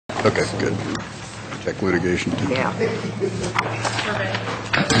Okay, good. Check litigation too. Yeah.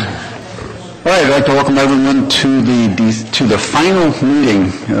 All right, I'd like to welcome everyone to the final meeting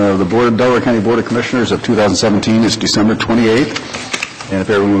of the Delaware County Board of Commissioners of 2017. It's December 28th. And if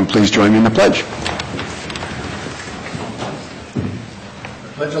everyone would please join me in the pledge. I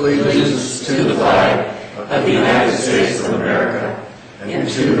pledge allegiance to the flag of the United States of America and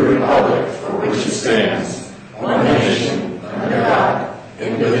to the republic for which it stands, one nation, under God,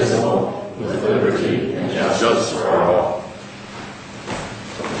 indivisible, with liberty and justice for all.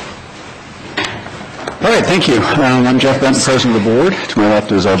 All right, thank you. I'm Jeff Benton, President of the Board. To my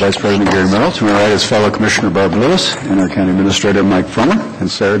left is our Vice President, Gary Merrill. To my right is fellow Commissioner Barb Lewis and our County Administrator, Mike Frommer. And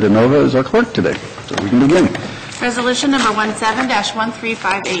Sarah DeNova is our clerk today. So we can begin. Resolution number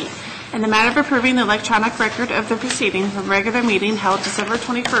 17-1358. In the matter of approving the electronic record of the proceeding from regular meeting held December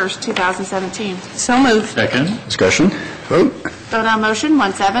 21st, 2017. So moved. Second. Discussion. Vote. Vote on motion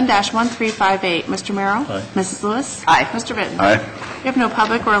 17-1358. Mr. Merrill? Aye. Mrs. Lewis? Aye. Mr. Benton? Aye. We have no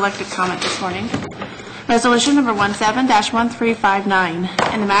public or elected comment this morning. Resolution number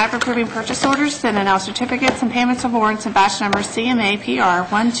 17-1359. In the matter of approving purchase orders, then and now certificates and payments of warrants in batch numbers CMA PR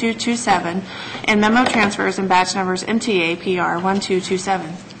 1227 and memo transfers in batch numbers MTA PR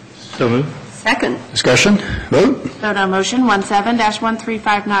 1227. So moved. Second. Discussion. Vote. Vote on motion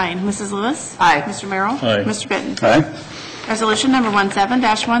 17-1359. Mrs. Lewis? Aye. Mr. Merrill? Aye. Mr. Benton? Aye. Resolution number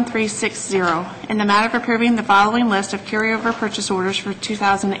 17-1360. In the matter of approving the following list of carryover purchase orders for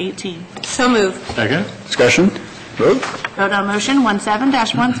 2018. So moved. Second. Discussion. Vote. Vote on motion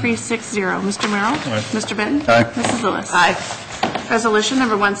 17-1360. Mr. Merrill? Aye. Mr. Benton? Aye. Mrs. Lewis? Aye. Resolution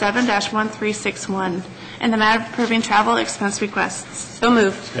number 17-1361. In the matter of approving travel expense requests. So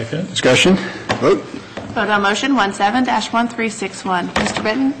moved. Second. Discussion. Vote. Vote on motion 17-1361. Mr.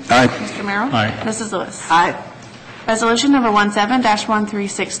 Benton? Aye. Mr. Merrill? Aye. Mrs. Lewis? Aye. Resolution number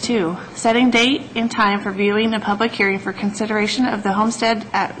 17-1362, setting date and time for viewing a public hearing for consideration of the Homestead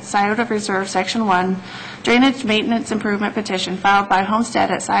at Scioto Reserve Section 1 Drainage Maintenance Improvement Petition filed by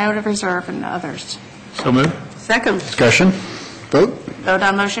Homestead at Scioto Reserve and others. So moved. Second. Discussion. Vote. Vote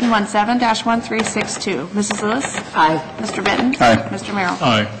on motion 17-1362. Mrs. Lewis? Aye. Mr. Benton? Aye. Mr. Merrill?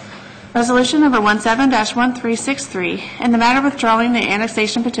 Aye. Resolution number 17-1363, in the matter of withdrawing the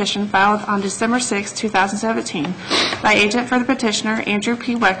annexation petition filed on December 6, 2017, by agent for the petitioner, Andrew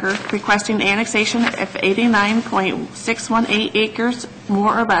P. Wecker, requesting annexation of 89.618 acres,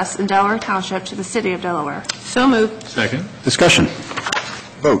 more or less, in Delaware Township to the City of Delaware. So moved. Second. Discussion.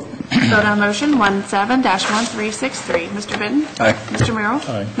 Vote. Vote on motion 17-1363. Mr. Benton? Aye. Mr. Merrill?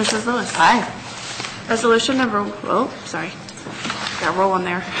 Aye. Mrs. Lewis? Aye. Resolution number, got a roll on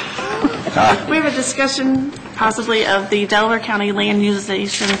there. We have a discussion possibly of the Delaware County Land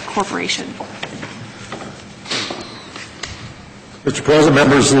Utilization Corporation. Mr. President,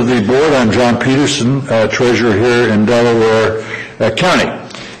 members of the board, I'm John Peterson, treasurer here in Delaware County,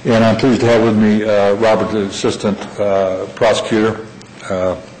 and I'm pleased to have with me Robert, the assistant prosecutor,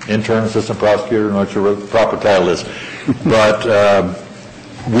 intern assistant prosecutor, I'm not sure what the proper title is, but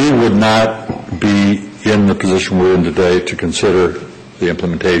we would not be in the position we're in today to consider the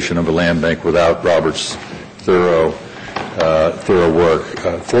implementation of a land bank without Robert's thorough work.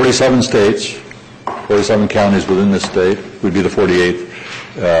 47 states, 47 counties within this state, would be the 48th,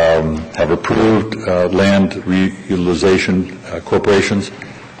 have approved land reutilization corporations.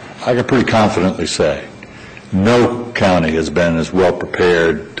 I can pretty confidently say no county has been as well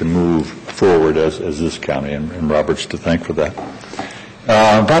prepared to move forward as this county, and Robert's to thank for that.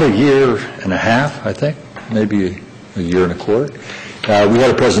 About a year and a half, I think, maybe a year and a quarter. We had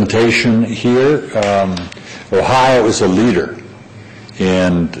a presentation here. Ohio is a leader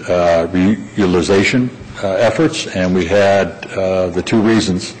in reutilization efforts, and we had the two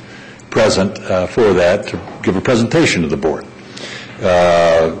reasons present for that to give a presentation to the board.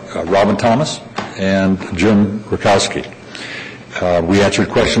 Robin Thomas and Jim Rakowski. We answered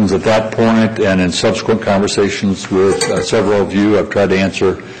questions at that point, and in subsequent conversations with several of you, I've tried to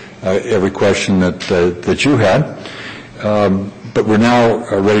answer every question that you had. But we're now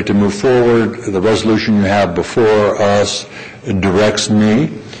ready to move forward. The resolution you have before us directs me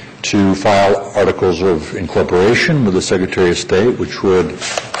to file articles of incorporation with the Secretary of State, which would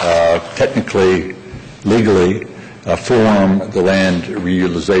technically, legally, form the Land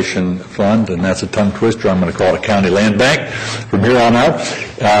Reutilization Fund, and that's a tongue twister. I'm going to call it a county land bank from here on out.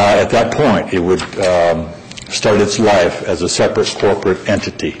 At that point, it would start its life as a separate corporate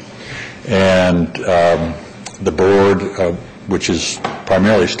entity. And the board, which is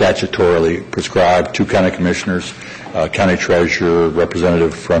primarily statutorily prescribed, 2 county commissioners, county treasurer,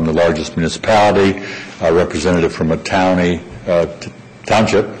 representative from the largest municipality, representative from a town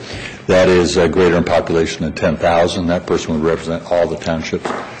township that is greater in population than 10,000. That person would represent all the townships,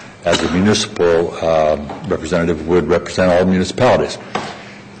 as a municipal representative would represent all municipalities.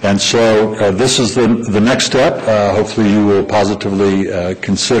 And so this is the next step. Hopefully you will positively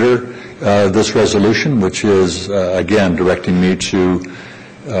consider this resolution, which is, again, directing me to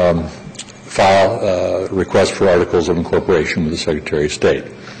file a request for articles of incorporation with the Secretary of State.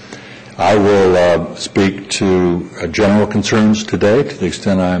 I will speak to general concerns today to the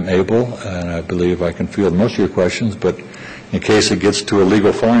extent I'm able, and I believe I can field most of your questions, but in case it gets to a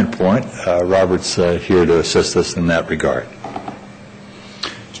legal fine point, Robert's here to assist us in that regard.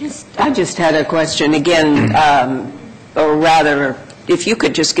 I just had a question again, or rather, if you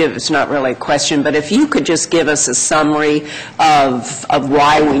could just give, it's not really a question, but if you could just give us a summary of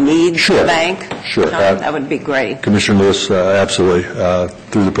why we need the bank. Sure. John, that would be great. Commissioner Lewis, absolutely,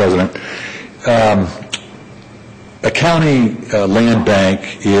 through the President. A county land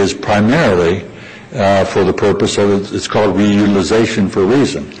bank is primarily for the purpose of, it's called reutilization for a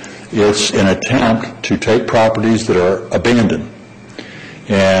reason. It's an attempt to take properties that are abandoned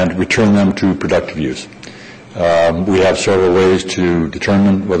and return them to productive use. We have several ways to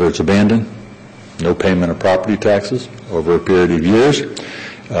determine whether it's abandoned. No payment of property taxes over a period of years.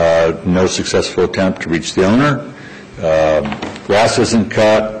 No successful attempt to reach the owner. Grass isn't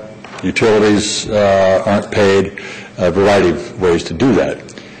cut. Utilities aren't paid. A variety of ways to do that.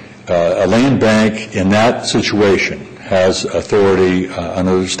 A land bank in that situation has authority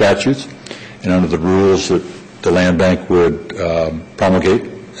under the statutes and under the rules that the land bank would promulgate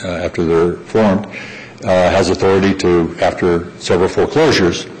after they're formed, has authority to, after several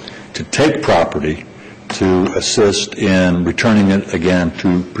foreclosures, to take property to assist in returning it again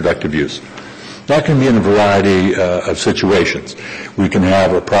to productive use. That can be in a variety of situations. We can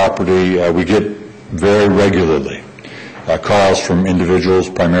have a property, we get very regularly calls from individuals,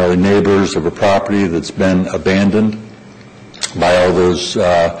 primarily neighbors of a property that's been abandoned by all those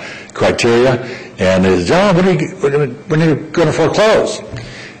criteria, and they say, John, when are you going to foreclose?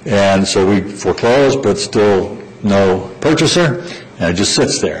 And so we foreclose, but still no purchaser, and it just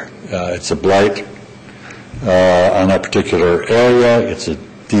sits there. It's a blight on that particular area. It's a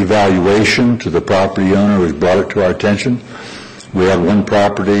devaluation to the property owner who's brought it to our attention. We have one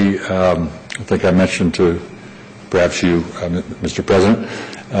property, I think I mentioned to perhaps you, Mr. President,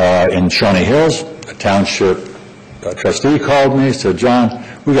 in Shawnee Hills. A township trustee called me and said, John,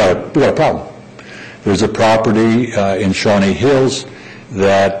 we got a problem. There's a property in Shawnee Hills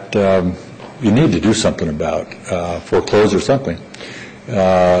that you need to do something about, foreclose or something.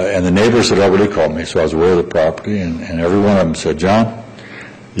 And the neighbors had already called me, so I was aware of the property, and every one of them said, John,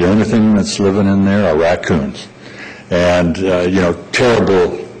 the only thing that's living in there are raccoons. And,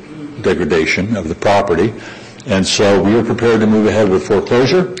 terrible degradation of the property. And so we were prepared to move ahead with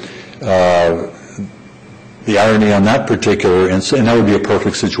foreclosure. The irony on that particular instance, and that would be a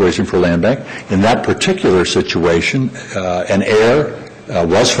perfect situation for a land bank, in that particular situation, an heir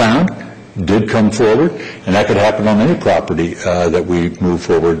was found, did come forward, and that could happen on any property that we move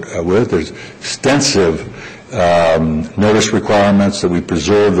forward with. There's extensive notice requirements that we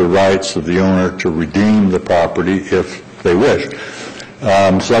preserve the rights of the owner to redeem the property if they wish.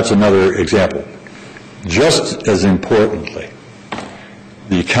 So that's another example. Just as importantly,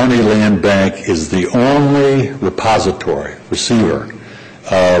 the county land bank is the only repository, receiver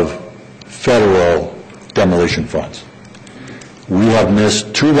of federal demolition funds. We have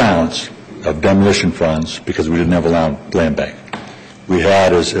missed 2 rounds of demolition funds because we didn't have a land bank. We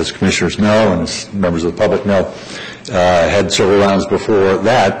had, as commissioners know and as members of the public know, had several rounds before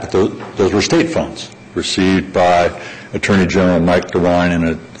that, but those were state funds received by Attorney General Mike DeWine in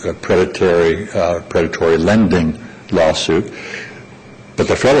a predatory lending lawsuit. But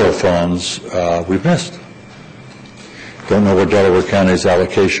the federal funds we've missed. Don't know what Delaware County's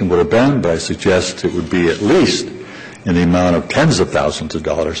allocation would have been, but I suggest it would be at least in the amount of tens of thousands of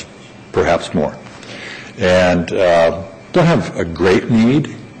dollars, perhaps more. And don't have a great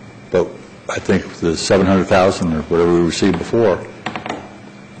need, but I think the $700,000 or whatever we received before,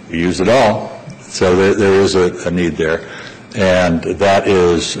 we used it all. So there is a need there, and that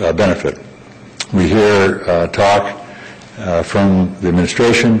is a benefit. We hear talk from the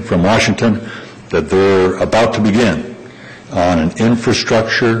administration, from Washington, that they're about to begin on an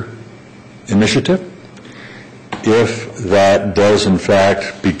infrastructure initiative. If that does, in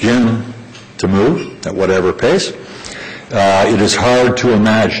fact, begin to move at whatever pace, it is hard to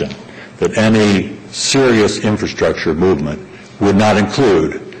imagine that any serious infrastructure movement would not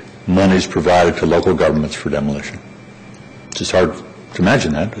include monies provided to local governments for demolition. It's just hard to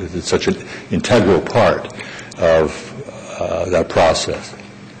imagine that. It's such an integral part of that process.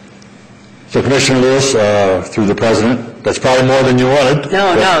 So Commissioner Lewis, through the President, that's probably more than you wanted.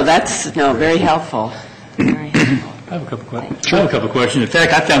 No, that's very helpful. Very helpful. I have a couple questions. Sure. I have a couple questions. In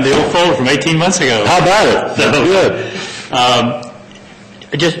fact, I found the old folder from 18 months ago. How about it?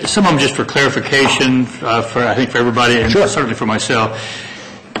 Good. Just some of them just for clarification, I think for everybody, and sure. Certainly for myself.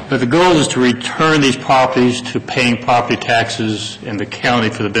 But the goal is to return these properties to paying property taxes in the county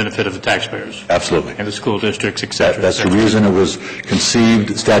for the benefit of the taxpayers. Absolutely. And the school districts, et cetera. That's the reason it was conceived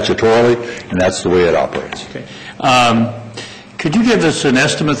statutorily, and that's the way it operates. Okay. Could you give us an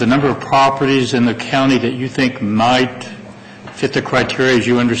estimate, the number of properties in the county that you think might fit the criteria as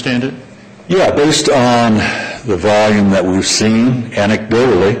you understand it? Yeah, based on the volume that we've seen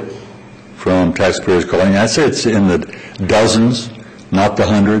anecdotally from taxpayers calling, I'd say it's in the dozens, not the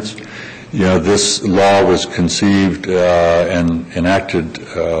hundreds. You know, this law was conceived and enacted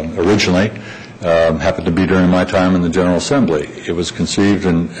originally, happened to be during my time in the General Assembly. It was conceived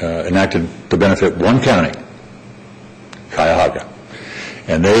and enacted to benefit one county, Cuyahoga.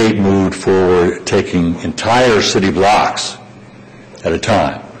 And they moved forward taking entire city blocks at a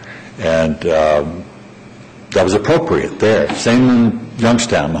time. And that was appropriate there. Same in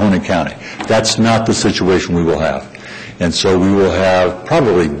Youngstown, Mahoning County. That's not the situation we will have. And so we will have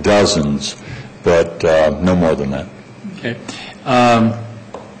probably dozens, but no more than that. Okay.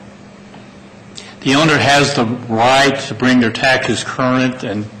 The owner has the right to bring their taxes current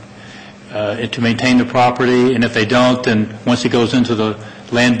and to maintain the property, and if they don't, then once it goes into the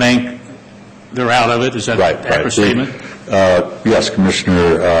land bank, they're out of it. Is that an accurate statement? Yes,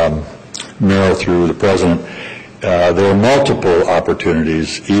 Commissioner Merrill, through the President. There are multiple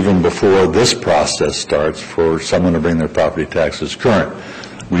opportunities, even before this process starts, for someone to bring their property taxes current.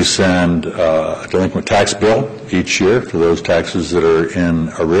 We send a delinquent tax bill each year for those taxes that are in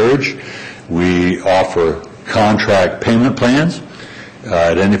arrearage. We offer contract payment plans.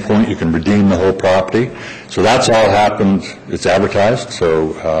 At any point, you can redeem the whole property. So that's all happened. It's advertised,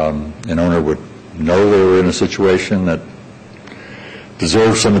 so an owner would know they were in a situation that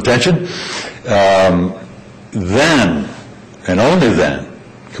deserves some attention. Then, and only then,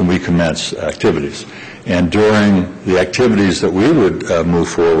 can we commence activities. And during the activities that we would move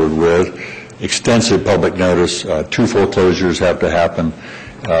forward with, extensive public notice, 2 foreclosures have to happen,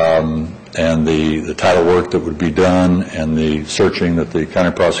 and the title work that would be done and the searching that the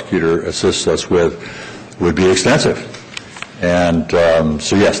county prosecutor assists us with would be extensive. And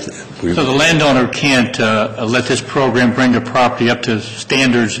so, yes. So the landowner can't let this program bring the property up to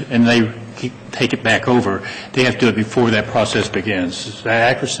standards and they take it back over. They have to do it before that process begins. Is that an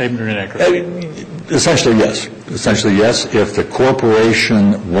accurate statement or inaccurate? Essentially, yes. Essentially, yes. If the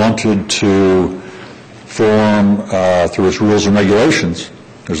corporation wanted to form through its rules and regulations,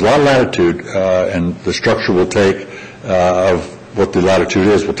 there's a lot of latitude, and the structure will take of what the latitude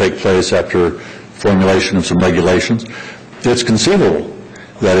is will take place after formulation of some regulations. It's conceivable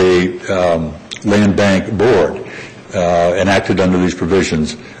that a land bank board enacted under these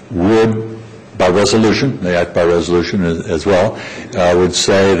provisions would, by resolution, they act by resolution as well, would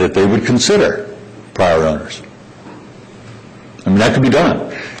say that they would consider prior owners. I mean, that could be done.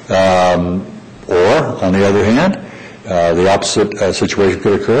 Or, on the other hand, the opposite situation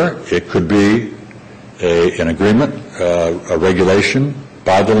could occur. It could be an agreement, a regulation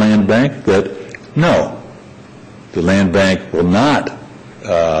by the land bank that, no, the land bank will not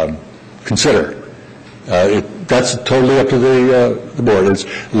consider. That's totally up to the board. There's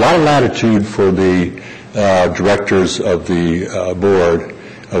a lot of latitude for the directors of the board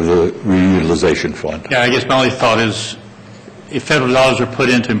of the reutilization fund. Yeah, I guess my only thought is if federal dollars are put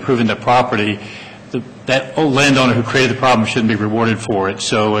into improving the property, that old landowner who created the problem shouldn't be rewarded for it.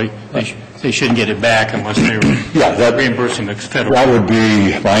 So they shouldn't get it back unless they're reimbursing the federal. That would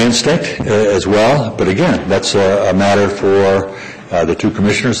be my instinct as well. But again, that's a matter for the 2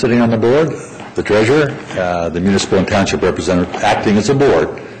 commissioners sitting on the board, the treasurer, the municipal and township representative acting as a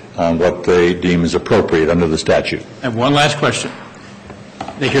board on what they deem is appropriate under the statute. And one last question.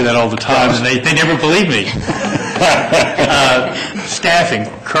 They hear that all the time, and they never believe me. Staffing,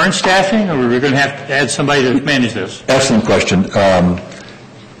 current staffing, or we're going to have to add somebody to manage this? Excellent question.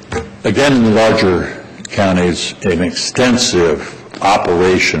 Again, in the larger counties, an extensive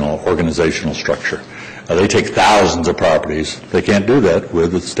operational organizational structure. They take thousands of properties. They can't do that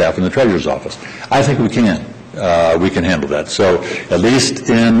with the staff in the treasurer's office. I think we can. We can handle that. So at least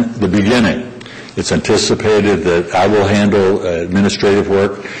in the beginning, it's anticipated that I will handle administrative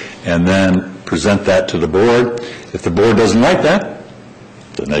work and then present that to the board. If the board doesn't like that,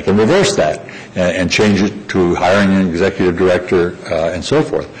 then they can reverse that and change it to hiring an executive director and so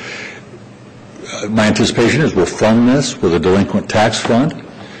forth. my anticipation is we'll fund this with a delinquent tax fund,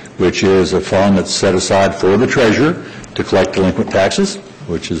 which is a fund that's set aside for the treasurer to collect delinquent taxes,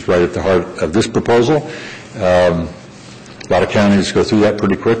 which is right at the heart of this proposal. A lot of counties go through that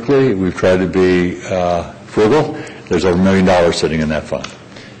pretty quickly. We've tried to be frugal. There's over $1 million sitting in that fund.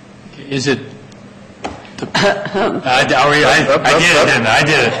 Is it, I did it, didn't I? I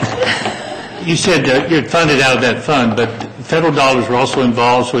did it. You said you're funded out of that fund, but federal dollars were also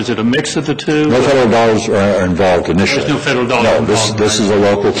involved, so is it a mix of the two? No federal dollars are involved initially. There's no federal dollars involved? No, this is a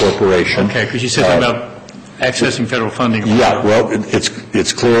local corporation. Okay, because you said something about accessing federal funding. Yeah, well,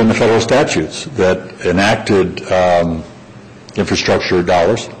 it's clear in the federal statutes that enacted infrastructure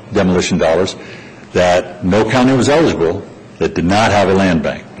dollars, demolition dollars, that no county was eligible that did not have a land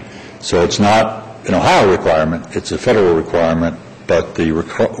bank. So it's not an Ohio requirement, it's a federal requirement, but the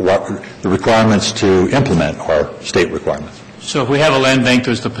requirements to implement are state requirements. So if we have a land bank,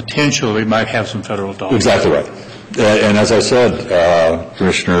 there's the potential we might have some federal dollars. Exactly right. And as I said,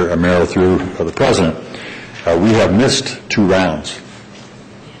 Commissioner Amero, through the President, we have missed 2 rounds.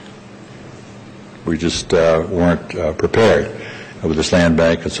 We just weren't prepared with this land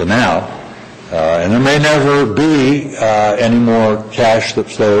bank, and so now, and there may never be any more cash that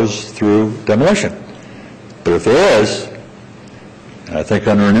flows through demolition. But if there is, and I think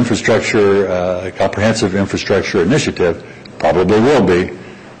under an infrastructure, a comprehensive infrastructure initiative, probably will be,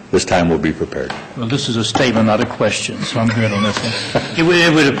 this time we'll be prepared. Well, this is a statement, not a question, so I'm good on this one. It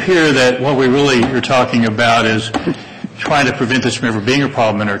would appear that what we really are talking about is trying to prevent this from ever being a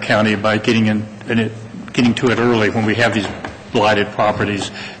problem in our county by getting to it early when we have these blighted properties,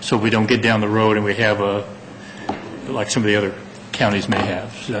 so we don't get down the road and we have like some of the other counties may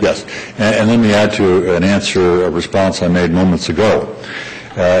have. Yes, and let me add to an answer, a response I made moments ago,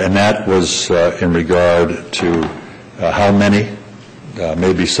 and that was in regard to how many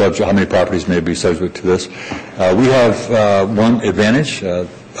properties may be subject to this. We have one advantage.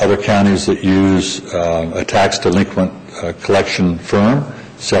 Other counties that use a tax delinquent collection firm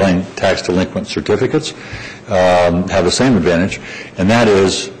selling tax delinquent certificates have the same advantage, and that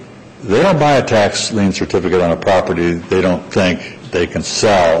is they don't buy a tax lien certificate on a property they don't think they can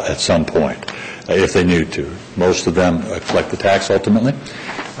sell at some point if they need to. Most of them collect the tax ultimately.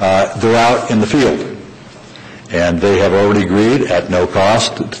 They're out in the field, and they have already agreed at no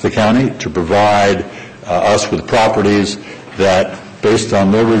cost to the county to provide us with properties that, based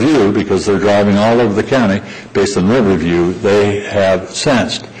on their review, because they're driving all over the county, based on their review, they have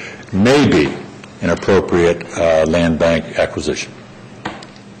sensed may be an appropriate land bank acquisition.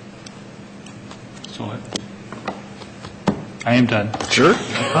 So I am done. Sure.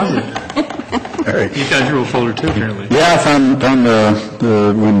 All right. You got your folder too, apparently. Yeah, I found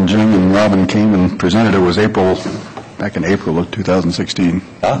when Jim and Robin came and presented, it was back in April of 2016.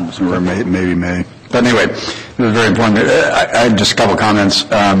 Or maybe May. But anyway, it was very important. I have just a couple of comments.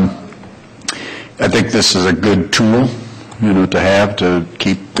 I think this is a good tool, to have to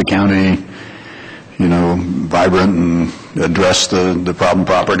keep the county, vibrant and address the problem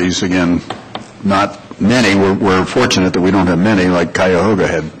properties. Again, not many. We're fortunate that we don't have many. Like Cuyahoga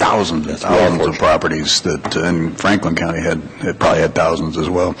had thousands and thousands of properties and Franklin County probably had thousands as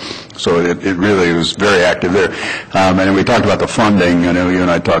well. So it really was very active there. And then we talked about the funding. I know you and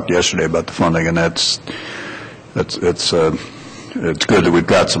I talked yesterday about the funding, and it's good that we've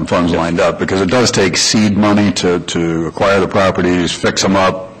got some funds lined up, because it does take seed money to acquire the properties, fix them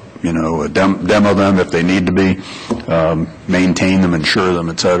up, demo them if they need to be, maintain them, insure them,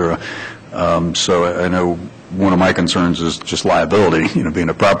 et cetera. So I know one of my concerns is just liability. Being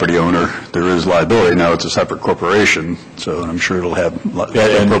a property owner, there is liability. Now it's a separate corporation, so I'm sure it'll have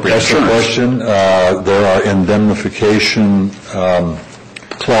appropriate insurance. That's the question. There are indemnification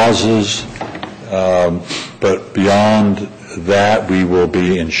clauses, but beyond that, we will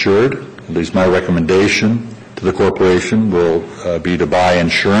be insured. At least my recommendation to the corporation will be to buy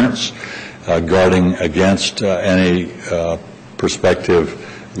insurance, guarding against any prospective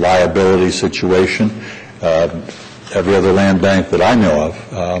liability situation. Every other land bank that I know of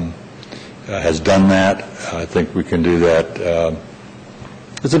has done that. I think we can do that.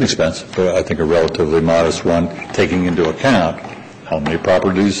 It's an expense, but I think a relatively modest one, taking into account how many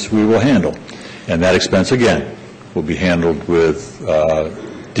properties we will handle. And that expense, again, will be handled with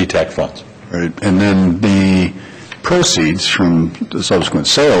DTAC funds. Right. And then the proceeds from the subsequent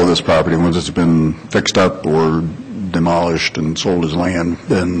sale of this property, once it's been fixed up or demolished and sold as land,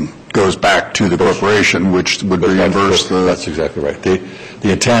 then goes back to the corporation, which would reimburse the... That's exactly right. The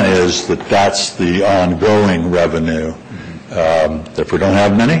intent is that that's the ongoing revenue. If we don't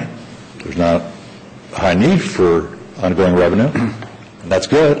have many, there's not a high need for ongoing revenue. And that's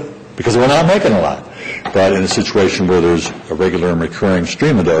good, because we're not making a lot. But in a situation where there's a regular and recurring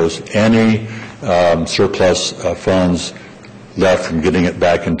stream of those, any surplus funds left from getting it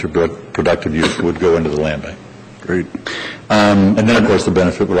back into productive use would go into the land bank. Great. And then, of course, the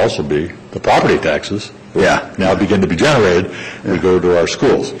benefit would also be the property taxes. Yeah. Now begin to be generated, would go to our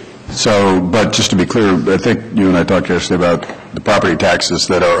schools. So, but just to be clear, I think you and I talked yesterday about the property taxes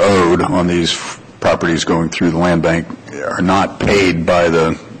that are owed on these properties going through the land bank are not paid by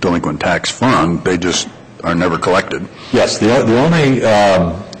the delinquent tax fund. They just are never collected. Yes, the only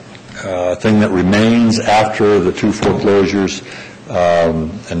thing that remains after the two foreclosures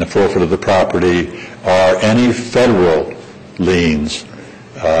and the forfeit of the property are any federal liens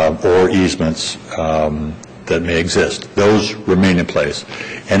or easements that may exist. Those remain in place.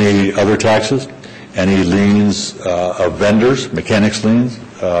 Any other taxes, any liens of vendors, mechanics liens,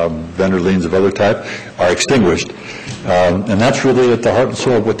 vendor liens of other type, are extinguished. And that's really at the heart and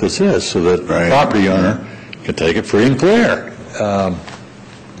soul of what this is, so that the property owner can take it free and clear.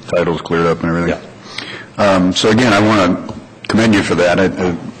 Title's cleared up and everything. Yeah. So again, I want to commend you for that.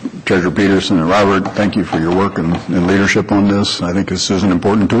 Treasurer Peterson and Robert, thank you for your work and leadership on this. I think this is an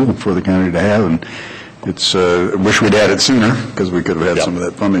important tool for the county to have, and it's I wish we'd had it sooner, because we could have had some of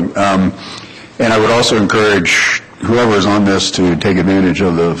that funding. And I would also encourage whoever is on this to take advantage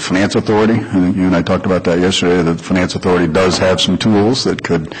of the Finance Authority. I think you and I talked about that yesterday. The Finance Authority does have some tools that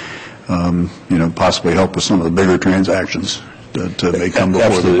could, possibly help with some of the bigger transactions that may come before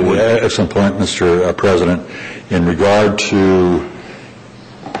Absolutely. the board. Excellent point, Mr. President. In regard to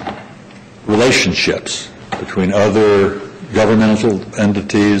relationships between other governmental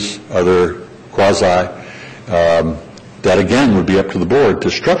entities, other quasi, that again would be up to the board to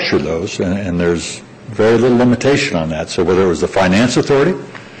structure those, and there's very little limitation on that. So whether it was the Finance Authority,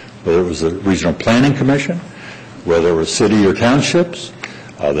 whether it was the Regional Planning Commission, whether it was city or townships,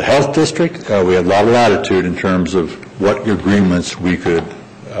 the Health District, we have a lot of latitude in terms of what agreements we could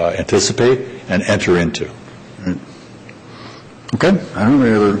anticipate and enter into. Okay. I don't have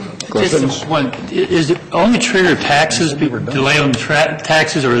any other questions. Just one, is it only trigger taxes, delay on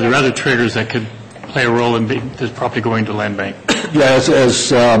taxes, or are there other triggers that could play a role in this property going to land bank? Yeah,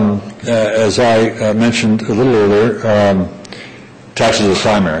 as I mentioned a little earlier, taxes are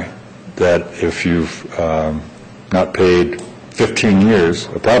primary, that if you've not paid 15 years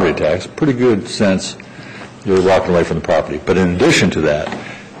of property tax, pretty good sense you're walking away from the property. But in addition to that,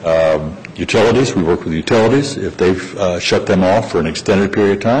 utilities, we work with utilities. If they've shut them off for an extended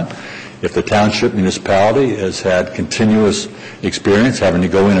period of time, if the township municipality has had continuous experience having to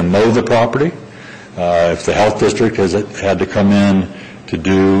go in and mow the property, if the Health District has had to come in to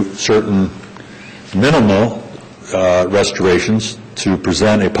do certain minimal restorations to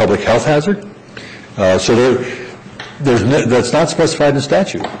present a public health hazard. So that's not specified in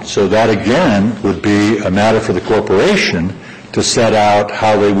statute. So that, again, would be a matter for the corporation to set out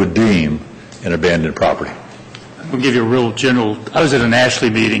how they would deem an abandoned property. We'll give you a real general, I was at an Ashley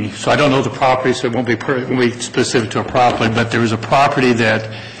meeting, so I don't know the property, so it won't be specific to a property, but there was a property that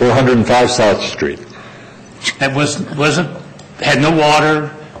 405 South Street. that had no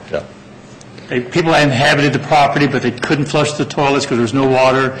water. Yeah. People inhabited the property, but they couldn't flush the toilets because there was no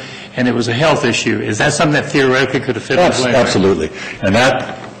water, and it was a health issue. Is that something that theoretically could have fit in the land? Absolutely. And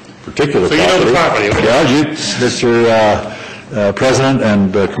that particular So property... you know the property, okay. Yeah, Mr. President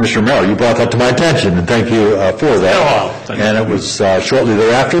and Commissioner Merrill, you brought that to my attention, and thank you for that. Oh, and it was shortly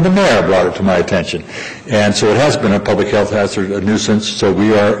thereafter the mayor brought it to my attention. And so it has been a public health hazard, a nuisance, so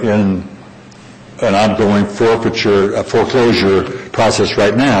we are in an ongoing foreclosure process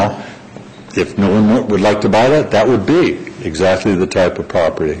right now. If no one would like to buy that, that would be exactly the type of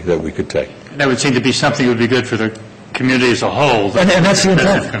property that we could take. That would seem to be something that would be good for the community as a whole. And that's the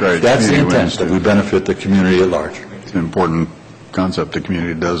intent. Right. That's the Community intent, wins. that we benefit the community at large. It's an important concept. The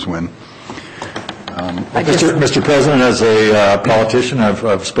community does win. Mr. President, as a politician,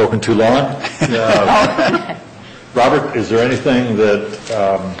 I've spoken too long. Robert, is there anything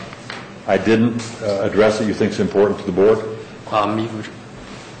that I didn't address that you think is important to the board?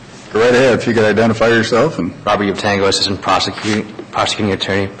 Go right ahead. If you could identify yourself. And Robert Yuptango, Assistant Prosecuting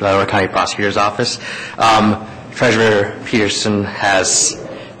Attorney, Delaware County Prosecutor's Office. Treasurer Peterson has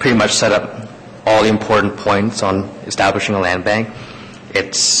pretty much set up all the important points on establishing a land bank.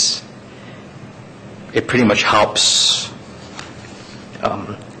 It pretty much helps grow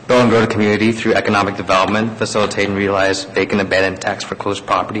and grow the community through economic development, facilitate and realize vacant, abandoned, tax foreclosed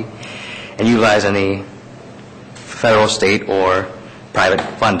property, and utilize any federal, state, or private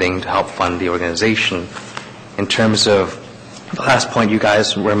funding to help fund the organization. In terms of the last point you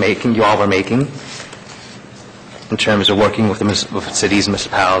all were making, in terms of working with with cities and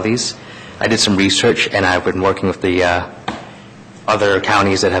municipalities. I did some research, and I've been working with the other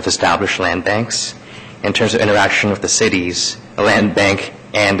counties that have established land banks. In terms of interaction with the cities, the land bank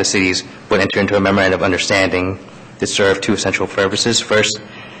and the cities would enter into a memorandum of understanding that serve two essential purposes. First,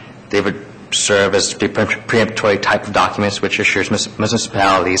 they would serve as the preemptory type of documents which assures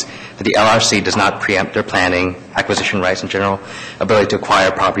municipalities that the LRC does not preempt their planning, acquisition rights, and general ability to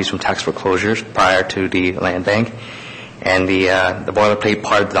acquire properties from tax foreclosures prior to the land bank. And the boilerplate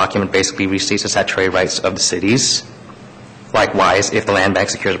part of the document basically restates the statutory rights of the cities. Likewise, if the land bank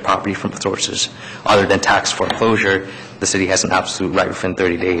secures a property from sources other than tax foreclosure, the city has an absolute right within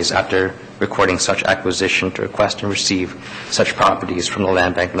 30 days after recording such acquisition to request and receive such properties from the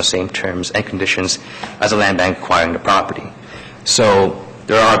land bank on the same terms and conditions as the land bank acquiring the property. So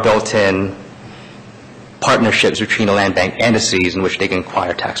there are built-in partnerships between the land bank and the cities in which they can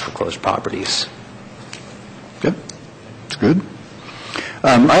acquire tax foreclosed properties. Good. That's good.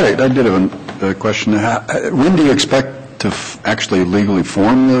 I did have a question. When do you expect to actually legally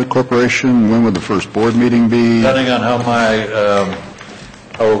form the corporation? When would the first board meeting be? Depending on how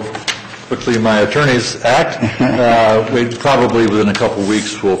quickly my attorneys act, we probably within a couple of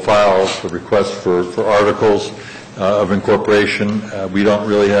weeks will file the request for articles of incorporation. We don't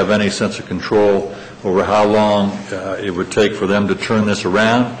really have any sense of control over how long it would take for them to turn this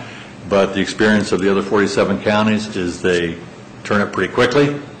around, but the experience of the other 47 counties is they turn it pretty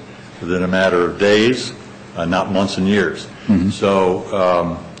quickly, within a matter of days, not months and years. So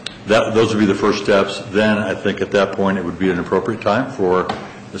those would be the first steps. Then I think at that point it would be an appropriate time for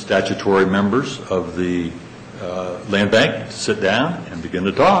the statutory members of the land bank to sit down and begin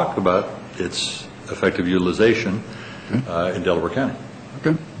to talk about its effective utilization in Delaware County.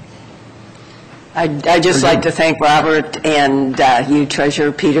 Okay. I'd just like to thank Robert and you,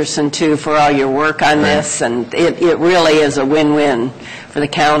 Treasurer Peterson, too, for all your work on this. And it really is a win-win for the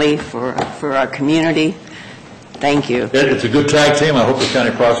county, for our community. Thank you. It's a good tag team. I hope the county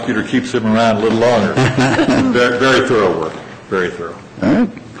prosecutor keeps him around a little longer. Very thorough work. Very thorough. All right.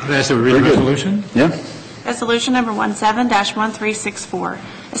 Could I ask a read resolution? Yeah. Resolution number 17-1364,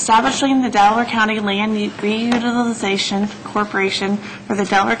 establishing the Delaware County Land Reutilization Corporation for the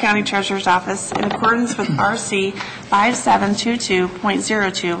Delaware County Treasurer's Office in accordance with RC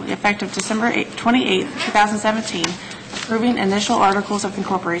 5722.02, effective December 28, 2017, approving initial articles of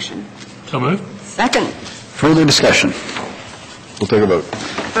incorporation. So moved. Second. Further discussion? We'll take a vote.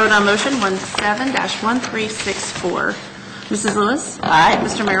 Vote on motion 17-1364. Mrs. Lewis? Aye.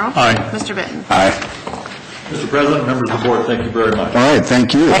 Mr. Merrill? Aye. Mr. Benton? Aye. Mr. President, members of the board, thank you very much. All right,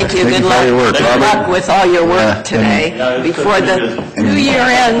 thank you. Thank you. Good for all luck. your work, Good Robert. luck with all your work today before the new year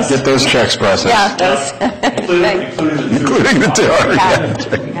ends. Get those checks processed. Yeah, those. Including the two.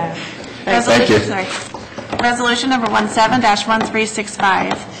 Thank you. Resolution number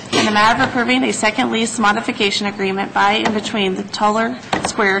 17-1365, in the matter of approving a second lease modification agreement by and between the Tuller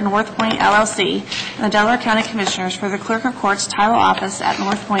Square North Point LLC and the Delaware County Commissioners for the Clerk of Court's title office at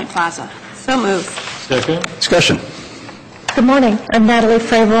North Point Plaza. So moved. Second. Discussion. Good morning. I'm Natalie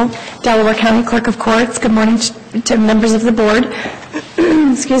Fravel, Delaware County Clerk of Courts. Good morning to members of the board.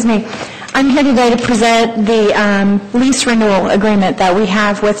 Excuse me. I'm here today to present the lease renewal agreement that we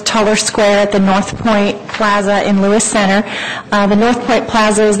have with Tuller Square at the North Point Plaza in Lewis Center. The North Point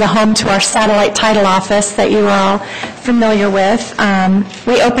Plaza is the home to our satellite title office that you are all familiar with.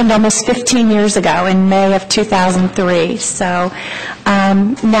 We opened almost 15 years ago in May of 2003. So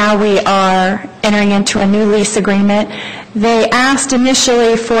now we are entering into a new lease agreement. They asked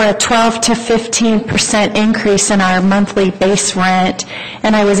initially for a 12 to 15% increase in our monthly base rent,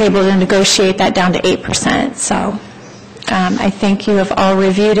 and I was able to negotiate that down to 8%. So I think you have all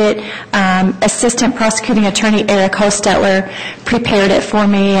reviewed it. Assistant Prosecuting Attorney Eric Hostetler prepared it for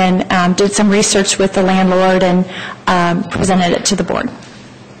me and did some research with the landlord and presented it to the board.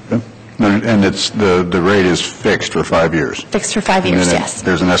 And it's the rate is fixed for 5 years. Fixed for 5 years, yes.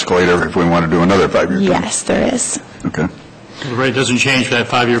 There's an escalator if we want to do another 5-year term. Yes, there is. Okay. The rate doesn't change for that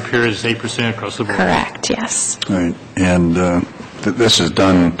 5-year period. It's 8% across the board. Correct, yes. All right. And this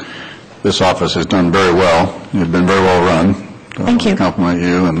office has done very well. You've been very well run. Thank you. I compliment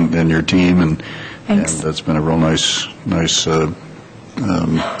you and your team. And Thanks. it's been a real nice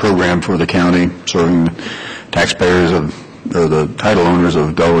program for the county, serving taxpayers or the title owners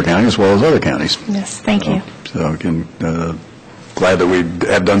of Delaware County as well as other counties. Yes, thank you. So again, glad that we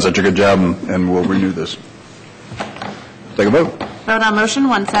have done such a good job and we'll renew this. Take a vote. Vote on motion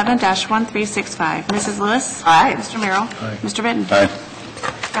 17-1365. Mrs. Lewis? Aye. Mr. Merrill? Mr. Benton? Aye.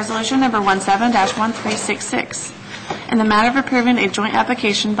 Resolution number 17-1366, in the matter of approving a joint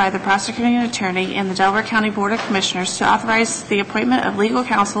application by the prosecuting attorney and the Delaware County Board of Commissioners to authorize the appointment of legal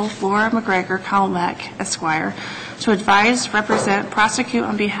counsel Laura McGregor Colmack, Esquire, to advise, represent, prosecute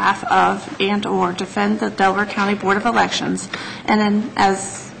on behalf of, and/or defend the Delaware County Board of Elections, and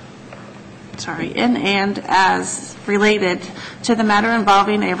as related to the matter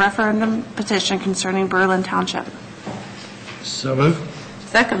involving a referendum petition concerning Berlin Township. So moved.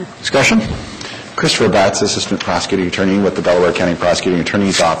 Second. Discussion? Christopher Batts, Assistant Prosecuting Attorney with the Delaware County Prosecuting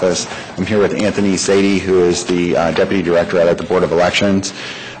Attorney's Office. I'm here with Anthony Sadie, who is the Deputy Director at the Board of Elections.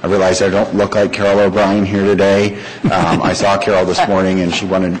 I realize I don't look like Carol O'Brien here today. I saw Carol this morning, and she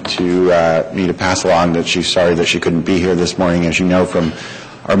wanted me to pass along that she's sorry that she couldn't be here this morning. As you know from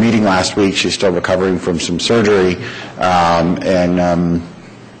our meeting last week, she's still recovering from some surgery,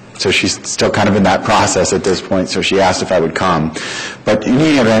 so she's still kind of in that process at this point, so she asked if I would come. But in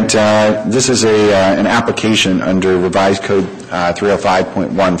any event, this is an application under Revised Code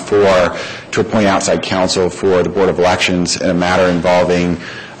 305.14 to appoint outside counsel for the Board of Elections in a matter involving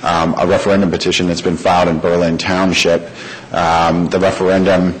a referendum petition that's been filed in Berlin Township. The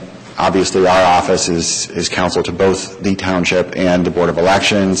referendum, obviously our office is counsel to both the township and the Board of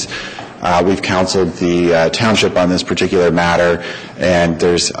Elections. We've counseled the township on this particular matter, and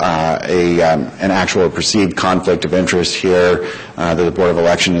there's an actual perceived conflict of interest here that the Board of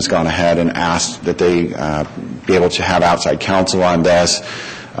Election has gone ahead and asked that they be able to have outside counsel on this.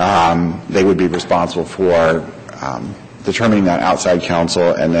 They would be responsible for determining that outside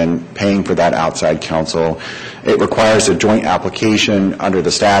counsel and then paying for that outside counsel. It requires a joint application under the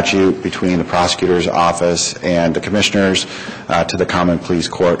statute between the prosecutor's office and the commissioners to the Common Pleas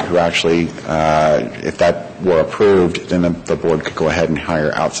Court, who actually, if that were approved, then the board could go ahead and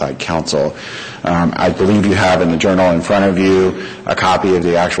hire outside counsel. I believe you have in the journal in front of you a copy of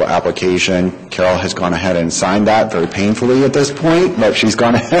the actual application. Carol has gone ahead and signed that very painfully at this point, but she's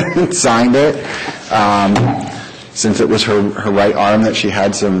gone ahead and signed it. Since it was her right arm that she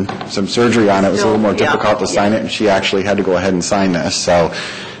had some surgery on, it was a little more difficult to sign it, and she actually had to go ahead and sign this. So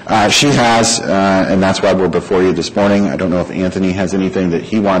she has, and that's why we're before you this morning. I don't know if Anthony has anything that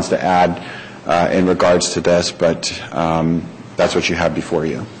he wants to add in regards to this, but that's what you have before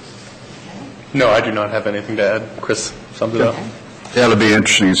you. No, I do not have anything to add. Chris summed it up. Yeah, it'll be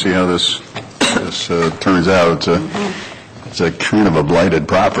interesting to see how this turns out. It's a kind of a blighted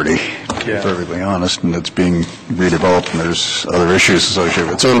property, to be perfectly honest, and it's being redeveloped, and there's other issues associated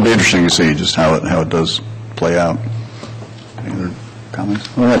with it. So it'll be interesting to see just how it does play out. Any other comments?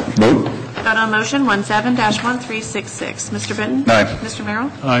 All right, vote. Vote on motion 17-1366. Mr. Benton? Aye. Mr. Merrill?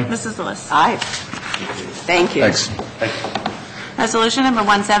 Aye. Mrs. Lewis? Aye. Thank you. Thanks. Resolution number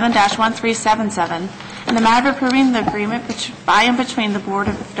 17-1377, in the matter of approving the agreement by and between the Board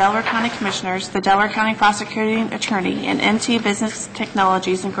of Delaware County Commissioners, the Delaware County Prosecuting Attorney, and NT Business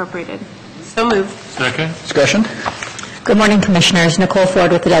Technologies, Incorporated. So moved. Second. Discussion? Good morning, Commissioners. Nicole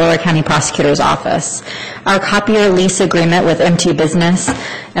Ford with the Delaware County Prosecutor's Office. Our copier lease agreement with MT Business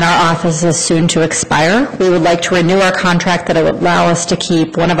and our office is soon to expire. We would like to renew our contract that would allow us to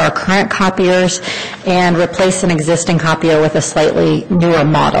keep one of our current copiers and replace an existing copier with a slightly newer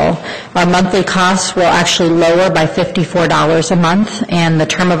model. Our monthly costs will actually lower by $54 a month, and the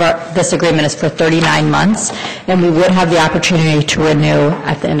term of this agreement is for 39 months, and we would have the opportunity to renew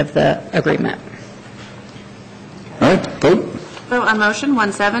at the end of the agreement. All right, vote. Vote on motion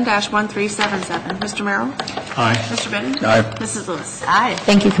 17-1377. Mr. Merrill? Aye. Mr. Benton? Aye. Mrs. Lewis? Aye.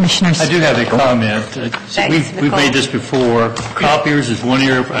 Thank you, Commissioners. I do have a comment. Thanks, We've Nicole. made this before. Copiers is one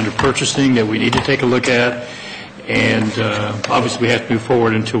area under purchasing that we need to take a look at, and obviously we have to move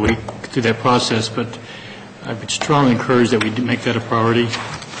forward until we get through that process, but I would strongly encourage that we do make that a priority.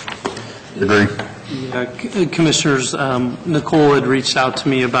 Agree. Commissioners, Nicole had reached out to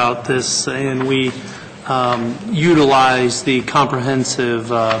me about this, and we utilize the comprehensive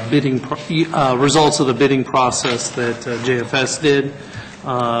results of the bidding process that JFS did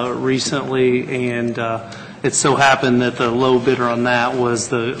recently, and it so happened that the low bidder on that was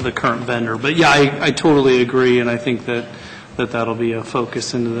the current vendor. But yeah, I totally agree, and I think that'll be a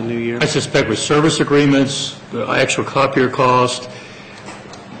focus into the new year. I suspect with service agreements, the actual copier cost,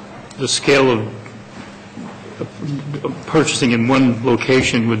 the scale of purchasing in one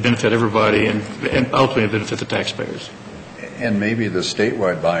location would benefit everybody and ultimately benefit the taxpayers. And maybe the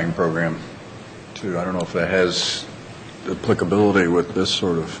statewide buying program, too. I don't know if that has applicability with this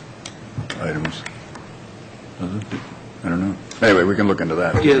sort of items. Does it? I don't know. Anyway, we can look into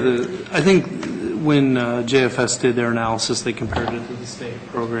that. Yeah, I think when JFS did their analysis, they compared it to the state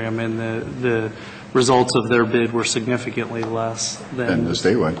program, and the results of their bid were significantly less than And the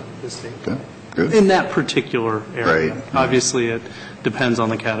statewide. the state. Okay. Good. in that particular area. Right. Obviously, it depends on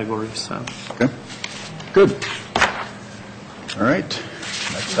the category, so. Okay, good. All right,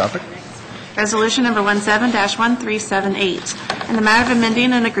 next topic. Resolution number 17-1378, in the matter of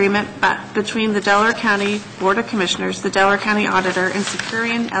amending an agreement between the Delaware County Board of Commissioners, the Delaware County Auditor, and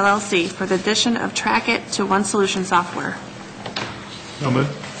Superior LLC for the addition of Trackit to One Solution software.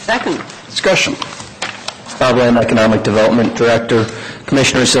 Second. Discussion. Bob Lamb, Economic Development Director.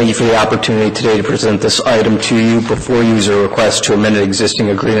 Commissioners, thank you for the opportunity today to present this item to you. Before you is a request to amend an existing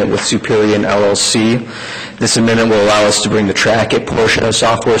agreement with Superior LLC. This amendment will allow us to bring the Trackit portion of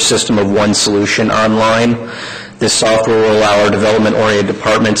software system of One Solution online. This software will allow our development-oriented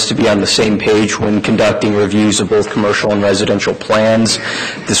departments to be on the same page when conducting reviews of both commercial and residential plans.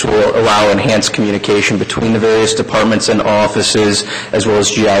 This will allow enhanced communication between the various departments and offices, as well as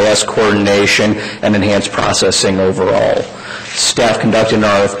GIS coordination and enhanced processing overall. Staff conducted an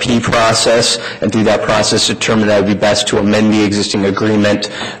RFP process, and through that process determined that it would be best to amend the existing agreement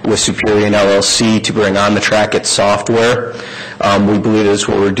with Superior LLC to bring on the Trackit software. We believe this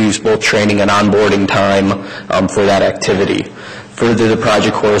will reduce both training and onboarding time for that activity. Further, the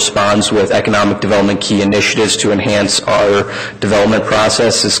project corresponds with economic development key initiatives to enhance our development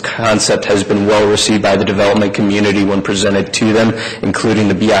process. This concept has been well received by the development community when presented to them, including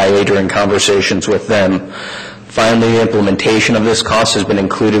the BIA during conversations with them. Finally, the implementation of this cost has been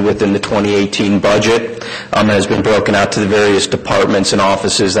included within the 2018 budget and has been broken out to the various departments and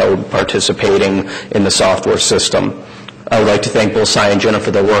offices that will be participating in the software system. I would like to thank both Cy and Jenna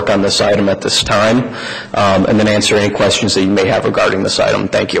for their work on this item at this time, and then answer any questions that you may have regarding this item.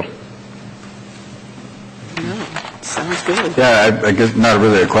 Thank you. Sounds good. Yeah, I guess not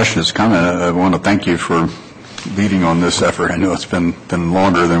really a question, it's a comment. I want to thank you for leading on this effort. I know it's been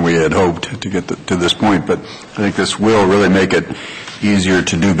longer than we had hoped to get to this point, but I think this will really make it easier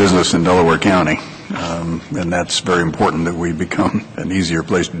to do business in Delaware County. And that's very important, that we become an easier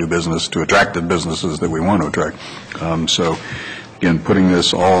place to do business, to attract the businesses that we want to attract. So, again, putting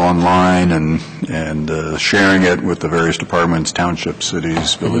this all online and sharing it with the various departments, townships,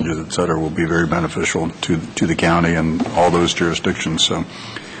 cities, villages, et cetera, will be very beneficial to the county and all those jurisdictions. So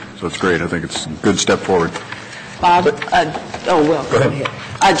it's great. I think it's a good step forward. Bob, go ahead.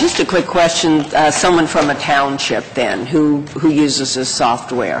 Just a quick question. Someone from a township, then, who uses this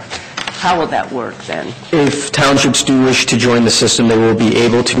software, how will that work, then? If townships do wish to join the system, they will be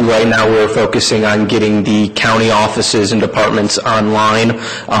able to. Right now, we're focusing on getting the county offices and departments online,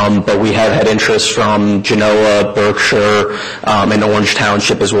 but we have had interest from Genoa, Berkshire, and Orange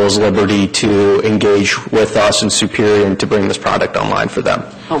Township, as well as Liberty, to engage with us and Superior and to bring this product online for them.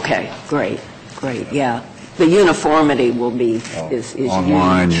 Okay, great, yeah. The uniformity will be, is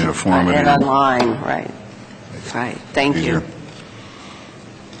online, huge. uniformity. And online, right. Thank you.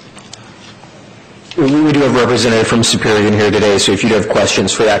 We do have a representative from Superior in here today, so if you do have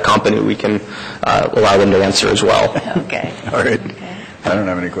questions for that company, we can allow them to answer as well. Okay. All right. I don't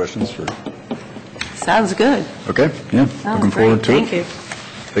have any questions for... Sounds good. Okay, yeah, looking forward to it. Thank you.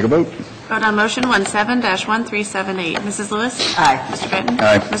 Take a vote. Vote on motion 17-1378. Mrs. Lewis? Aye. Mr. Benton?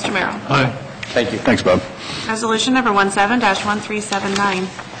 Aye. Mr. Merrill? Aye. Thank you. Thanks, Bob. Resolution number 17-1379,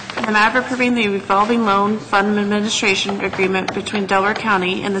 in the matter of approving the revolving loan fund administration agreement between Delaware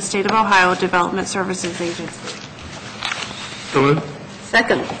County and the State of Ohio Development Services Agency.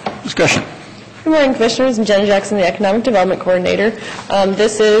 Second. Discussion. Good morning, Commissioners. I'm Jenna Jackson, the Economic Development Coordinator.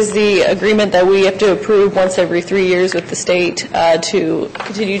 This is the agreement that we have to approve once every 3 years with the state to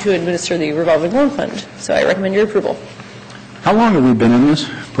continue to administer the revolving loan fund. So I recommend your approval. How long have we been in this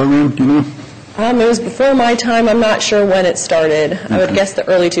program, do you know? It was before my time. I'm not sure when it started. I would guess the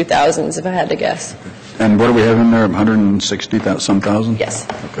early 2000s if I had to guess. And what do we have in there, 160-some thousand? Yes.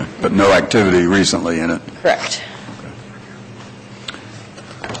 Okay, but no activity recently in it? Correct.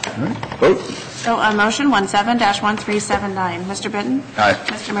 All right, vote. So on motion 17-1379, Mr. Benton? Aye.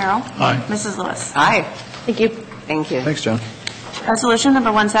 Mr. Merrill? Aye. Mrs. Lewis? Aye. Thank you. Thank you. Thanks, John. Resolution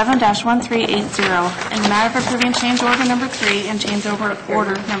number 17-1380, in the matter of approving change order number 3 and change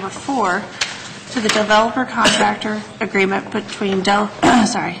order number 4 to the developer contractor agreement between Metro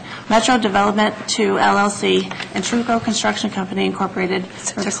Development 2 LLC and Truco Construction Company Incorporated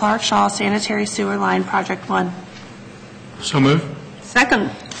for the Clark Shaw Sanitary Sewer Line Project 1. So moved.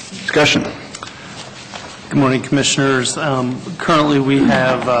 Second. Discussion. Good morning, Commissioners. Currently, we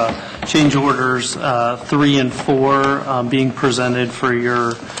have change orders 3 and 4 being presented for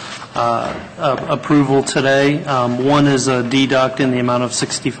your approval today. One is a deduct in the amount of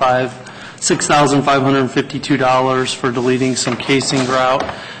 $6,552 for deleting some casing grout,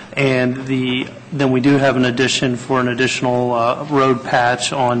 and then we do have an addition for an additional road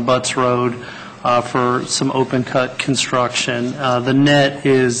patch on Butts Road for some open-cut construction. The net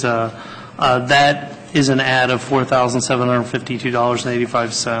is, that is an add of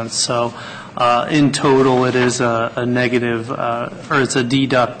 $4,752.85. So in total, it is a negative, or it's a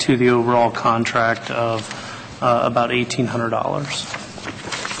deduct to the overall contract of about $1,800.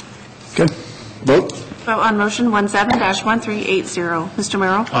 Okay. Vote. Vote on motion 17-1380. Mr.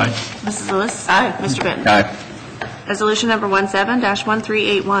 Merrill? Aye. Mrs. Lewis? Aye. Mr. Benton? Aye. Resolution number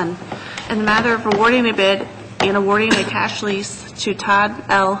 17-1381, in the matter of awarding a bid and awarding a cash lease to Todd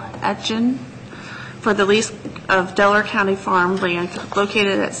L. Etchen for the lease of Delaware County farm land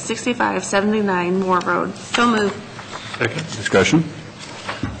located at 6579 Moore Road. So moved. Second. Discussion.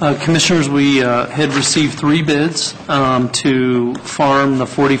 Commissioners, we had received 3 bids to farm the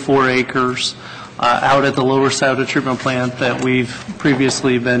 44 acres out at the Lower Sauda treatment plant that we've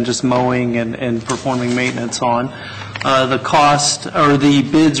previously been just mowing and performing maintenance on. The cost, or the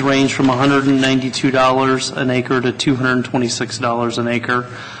bids range from $192 an acre to $226 an acre.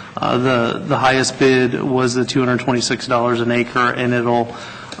 The highest bid was the $226 an acre, and it'll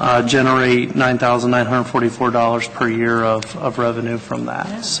generate $9,944 per year of revenue from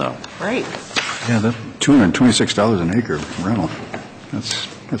that. So Great. Yeah, that $226 an acre rental.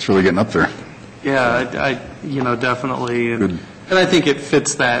 That's really getting up there. yeah, definitely. Good. And I think it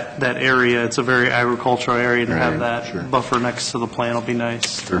fits that area. It's a very agricultural area, to have Right, that sure. buffer next to the plant will be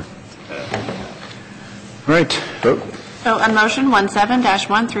nice. Sure. All right. Vote. Vote on motion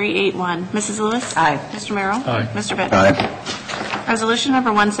 17-1381. Mrs. Lewis? Aye. Mr. Merrill? Aye. Mr. Benton? Aye. Resolution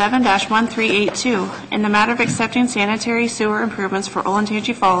number 17-1382, in the matter of accepting sanitary sewer improvements for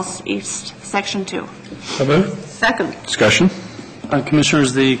Olentangy Falls East, Section 2. So moved. Second. Discussion.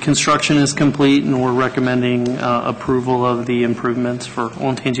 Commissioners, the construction is complete, and we're recommending approval of the improvements for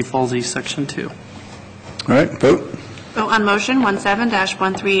Olentangy Falls East, Section 2. All right. Vote. Vote on motion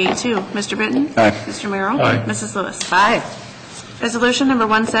 17-1382. Mr. Benton? Aye. Mr. Merrill? Aye. Mrs. Lewis? Aye. Resolution number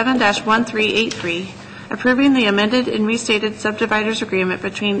 17-1383, approving the amended and restated subdividers agreement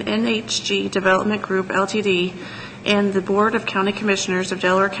between NHG Development Group Ltd. and the Board of County Commissioners of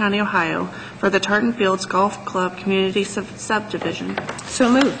Delaware County, Ohio, for the Tartan Fields Golf Club Community Subdivision. So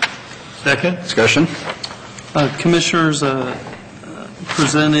moved. Second. Discussion. Commissioners,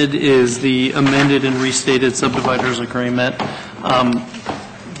 presented is the amended and restated subdividers agreement.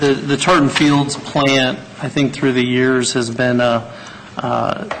 The Tartan Fields plant, I think through the years, has been an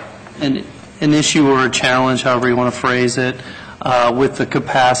issue or a challenge, however you want to phrase it, with the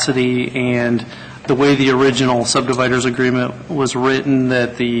capacity and the way the original subdividers agreement was written,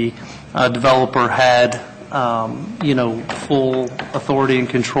 that the developer had, full authority and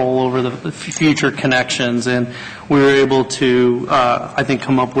control over the future connections. And we were able to, I think,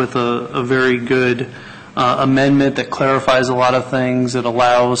 come up with a very good amendment that clarifies a lot of things. It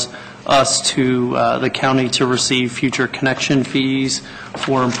allows us to, the county, to receive future connection fees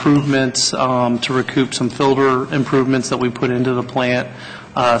for improvements, to recoup some filter improvements that we put into the plant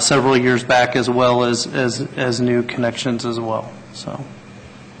several years back, as well as new connections as well. So.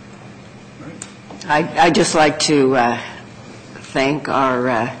 I'd just like to thank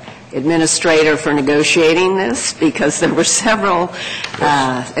our administrator for negotiating this, because there were several,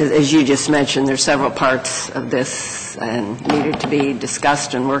 as you just mentioned, there's several parts of this and needed to be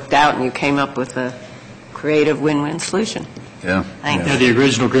discussed and worked out, and you came up with a creative win-win solution. Yeah. Thanks. Yeah, the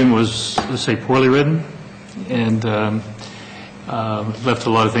original agreement was, let's say, poorly written, and left a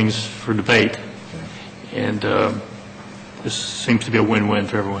lot of things for debate. And this seems to be a win-win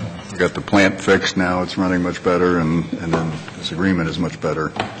for everyone. We got the plant fixed now, it's running much better, and then this agreement is much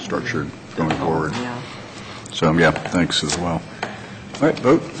better structured going forward. Yeah. So, yeah, thanks as well. All right,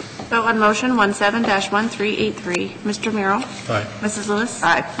 vote. Vote on motion 17-1383. Mr. Merrill? Aye. Mrs. Lewis?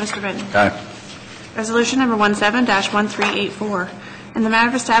 Aye. Mr. Benton? Aye. Resolution number 17-1384, in the matter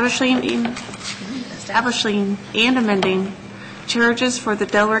of establishing and amending charges for the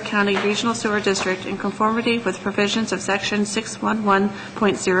Delaware County Regional Sewer District in conformity with provisions of Section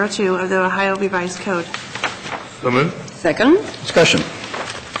 611.02 of the Ohio Revised Code. So moved. Second. Discussion.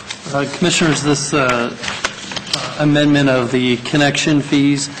 Commissioners, this amendment of the connection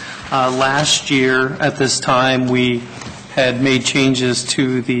fees, last year at this time, we had made changes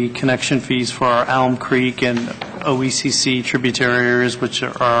to the connection fees for our Elm Creek and OECC tributary areas, which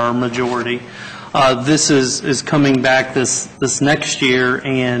are our majority. This is coming back this next year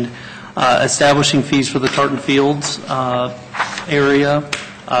and establishing fees for the Tartan Fields area,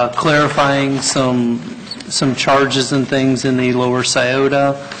 clarifying some charges and things in the Lower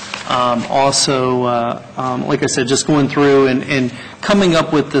Sauda. Also, like I said, just going through and coming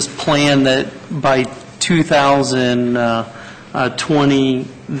up with this plan that by 2000, 20,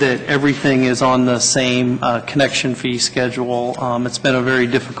 that everything is on the same connection fee schedule. It's been a very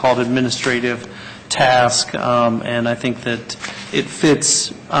difficult administrative task, and I think that it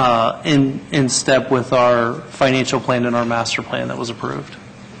fits in step with our financial plan and our master plan that was approved.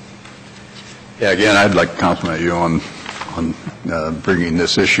 Yeah, again, I'd like to compliment you on bringing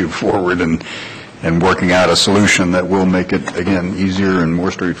this issue forward and working out a solution that will make it, again, easier and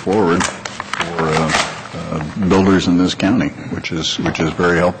more straightforward for builders in this county, which is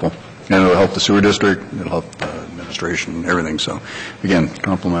very helpful. And it'll help the sewer district, it'll help the administration, everything. So, again,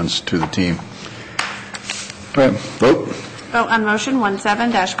 compliments to the team. All right, vote. Vote on motion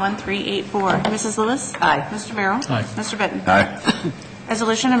 17-1384. Mrs. Lewis? Aye. Mr. Merrill? Aye. Mr. Benton? Aye.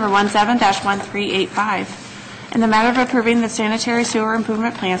 Resolution number 17-1385, in the matter of approving the sanitary sewer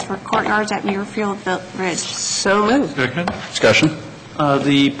improvement plans for courtyards at Muirfield Ridge. So moved. Second. Discussion?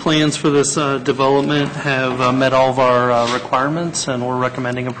 The plans for this development have met all of our requirements, and we're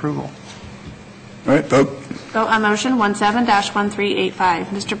recommending approval. All right, vote. Vote on motion 17-1385.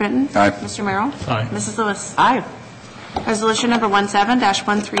 Mr. Benton? Aye. Mr. Merrill? Aye. Mrs. Lewis? Aye. Resolution number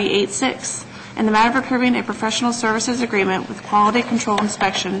 17-1386, in the matter of approving a professional services agreement with Quality Control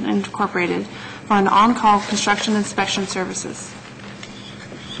Inspection Incorporated for an on-call construction inspection services.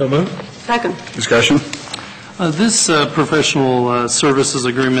 So moved. Second. Discussion? This professional services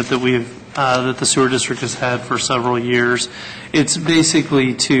agreement that that the sewer district has had for several years, it's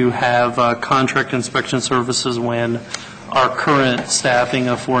basically to have contract inspection services when our current staffing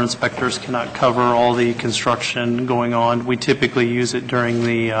of 4 inspectors cannot cover all the construction going on. We typically use it during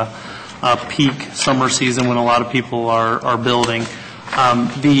the peak summer season when a lot of people are building.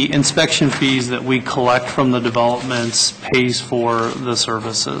 The inspection fees that we collect from the developments pays for the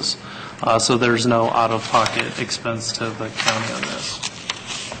services. So there's no out-of-pocket expense to the county on this.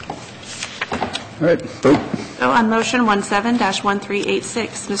 All right, vote. Vote on motion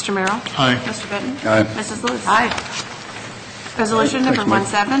 17-1386. Mr. Merrill? Aye. Mr. Benton? Aye. Mrs. Lewis? Aye. Resolution number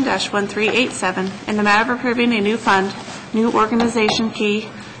Thanks, Mike. 17-1387, in the matter of approving a new fund, new organization key,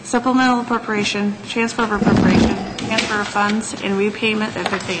 supplemental appropriation, transfer of appropriation, transfer of funds, and repayment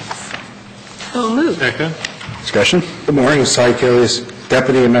of advance. So moved. Second. Discussion? Good morning, Cy Achilles,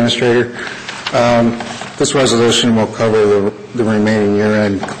 Deputy Administrator. This resolution will cover the remaining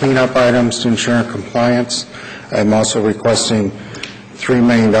year-end cleanup items to ensure compliance. I'm also requesting $3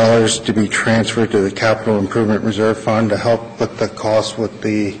 million to be transferred to the Capital Improvement Reserve Fund to help with the cost with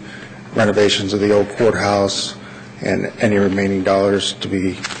the renovations of the old courthouse, and any remaining dollars to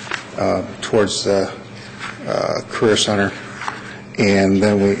be towards the Career Center. And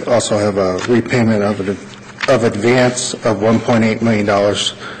then we also have a repayment of advance of $1.8 million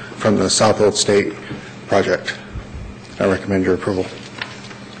from the South Old State project. I recommend your approval.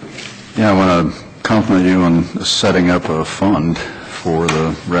 Yeah, I want to compliment you on setting up a fund for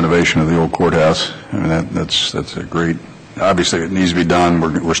the renovation of the old courthouse. I mean, that's a great, obviously it needs to be done.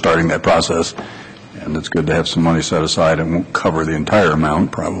 We're starting that process, and it's good to have some money set aside. It won't cover the entire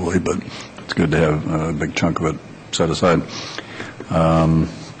amount probably, but it's good to have a big chunk of it set aside.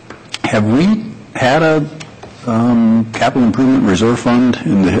 Have we had a capital improvement reserve fund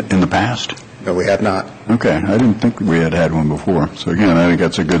in the past? No, we have not. Okay, I didn't think we had one before. So again, I think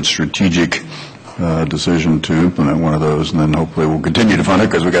that's a good strategic decision to implement one of those, and then hopefully we'll continue to fund it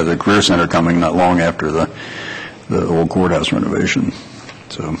because we got the Career Center coming not long after the old courthouse renovation.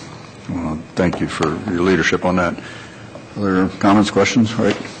 So thank you for your leadership on that. Other comments, questions? All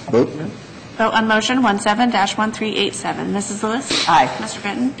right, vote. Vote on motion 17-1387. Mrs. Lewis? Aye. Mr.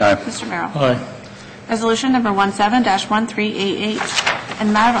 Benton? Aye. Mr. Merrill? Aye. Resolution number 17-1388, in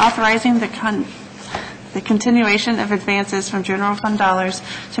the matter of authorizing the continuation of advances from general fund dollars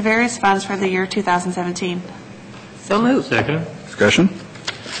to various funds for the year 2017. So moved. Second. Discussion?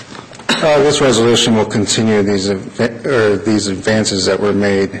 This resolution will continue these advances that were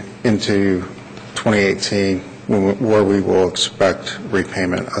made into 2018, where we will expect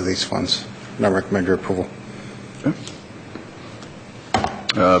repayment of these funds. And I recommend your approval. Okay.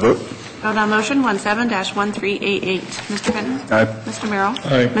 Vote. Vote on motion 17-1388. Mr. Benton? Aye. Mr. Merrill?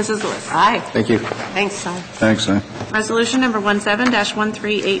 Aye. Mrs. Lewis? Aye. Thank you. Thanks, Cy. Thanks, Cy. Resolution number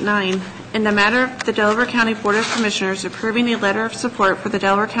 17-1389, in the matter of the Delaware County Board of Commissioners approving a letter of support for the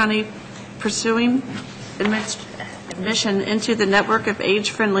Delaware County pursuing admission into the Network of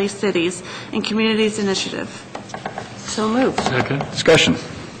Age-Friendly Cities and Communities Initiative. So moved. Second. Discussion?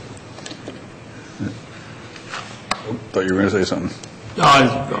 Thought you were going to say something.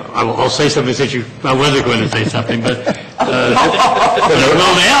 I'll say something since I wasn't going to say something, but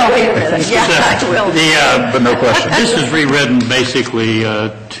well now. Wait a minute. Yeah, I will. But no question. This is rewritten basically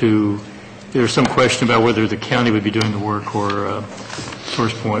to there's some question about whether the county would be doing the work or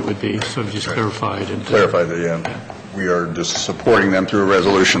Source Point would be, so just clarified. And Clarify that, yeah. We are just supporting them through a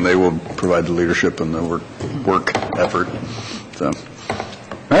resolution. They will provide the leadership and the work effort. So, all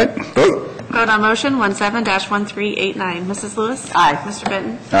right, vote. Vote on motion 17-1389. Mrs. Lewis? Aye. Mr.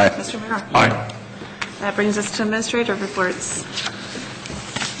 Benton? Aye. Mr. Merrill? Aye. That brings us to administrative reports.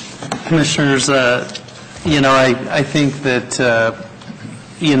 Commissioners, I think that,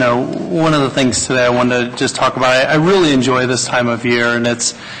 one of the things today I wanted to just talk about, I really enjoy this time of year, and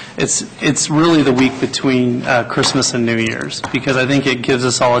it's really the week between Christmas and New Year's, because I think it gives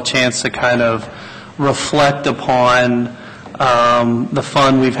us all a chance to kind of reflect upon the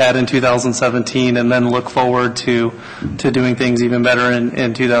fun we've had in 2017 and then look forward to doing things even better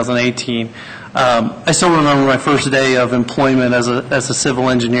in 2018. I still remember my first day of employment as a civil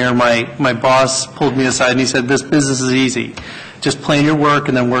engineer. My boss pulled me aside and he said, "This business is easy. Just plan your work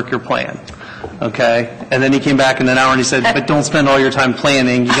and then work your plan." Okay? And then he came back in an hour and he said, "But don't spend all your time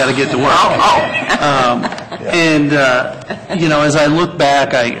planning. You got to get to work." As I look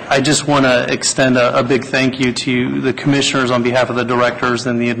back, I just want to extend a big thank you to the commissioners on behalf of the directors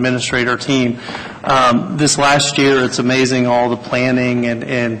and the administrator team. This last year, it's amazing all the planning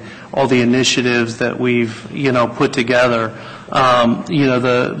and all the initiatives that we've, put together.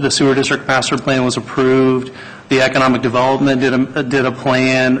 The sewer district master plan was approved. The economic development did a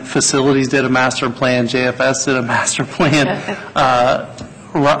plan. Facilities did a master plan. JFS did a master plan.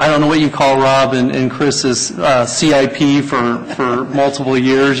 I don't know what you call Rob and Chris's CIP for multiple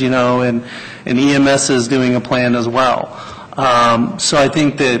years, and EMS is doing a plan as well. So I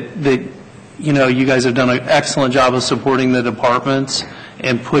think that you guys have done an excellent job of supporting the departments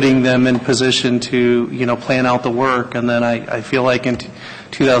and putting them in position to, plan out the work. And then I feel like in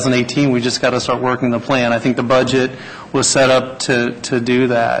 2018, we just got to start working the plan. I think the budget was set up to do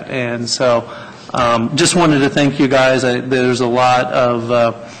that. And so just wanted to thank you guys. There's a lot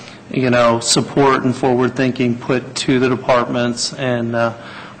of, support and forward thinking put to the departments. And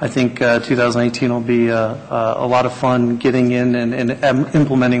I think 2018 will be a lot of fun getting in and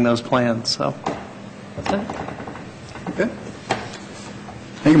implementing those plans. So. Okay.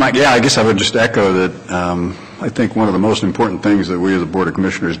 Thank you, Mike. Yeah, I guess I would just echo that I think one of the most important things that we as a Board of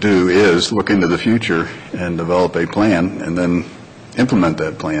Commissioners do is look into the future and develop a plan and then implement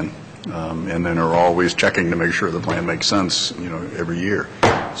that plan. And then are always checking to make sure the plan makes sense, every year.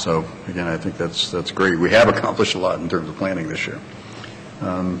 So, again, I think that's great. We have accomplished a lot in terms of planning this year.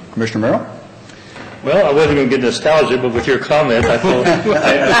 Commissioner Merrill? Well, I wasn't going to get nostalgic, but with your comment, I thought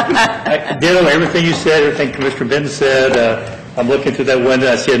I did everything you said, everything Commissioner Benton said. I'm looking through that window.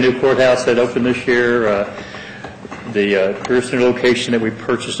 I see a new courthouse that opened this year. The Pearson location that we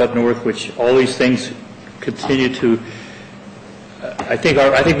purchased up north, which all these things continue to. I think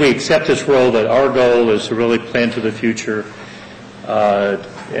we accept this role that our goal is to really plan for the future.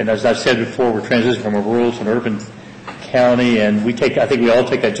 And as I've said before, we're transitioning from a rural to an urban county, and I think we all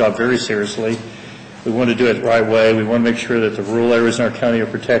take that job very seriously. We want to do it the right way. We want to make sure that the rural areas in our county are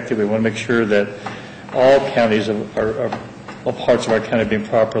protected. We want to make sure that all counties all parts of our county are being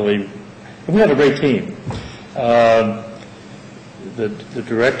properly. And we have a great team. The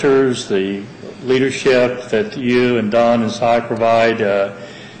directors, the leadership that you and Don and Cy provide. I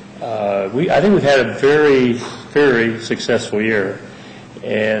think we've had a very, very successful year,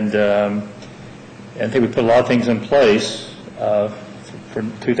 and I think we put a lot of things in place for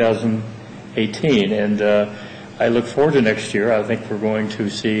 2018, and I look forward to next year. I think we're going to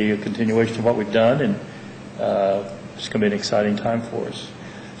see a continuation of what we've done, and it's going to be an exciting time for us.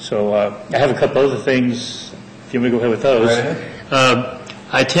 So I have a couple other things, if you want me to go ahead with those.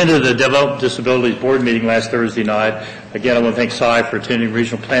 I attended the Development Disabilities Board meeting last Thursday night. Again, I want to thank Cy for attending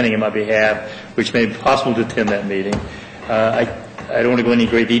regional planning on my behalf, which made it possible to attend that meeting. I don't want to go into any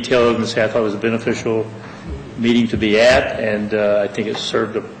great detail other than to say I thought it was a beneficial meeting to be at, and I think it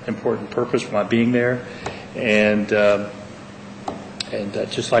served an important purpose for my being there. And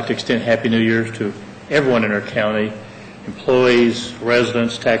I'd just like to extend Happy New Year to everyone in our county, employees,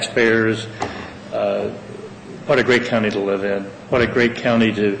 residents, taxpayers. What a great county to live in. What a great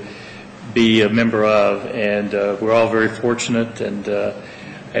county to be a member of. And we're all very fortunate. And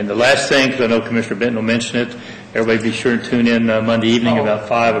the last thing, because I know Commissioner Benton will mention it, everybody be sure to tune in Monday evening about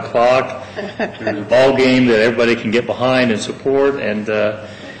 5 o'clock. There's a ball game that everybody can get behind and support. And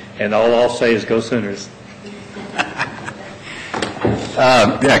all I'll say is go Sooners.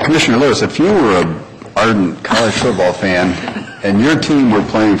 Yeah, Commissioner Lewis, if you were an ardent college football fan and your team were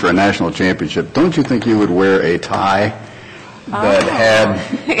playing for a national championship, don't you think you would wear a tie that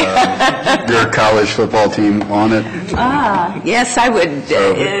had your college football team on it. Yes, I would.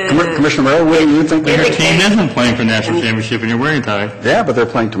 Commissioner Merrill, what do you think? Your team isn't playing for national championship and you're wearing a tie. Yeah, but they're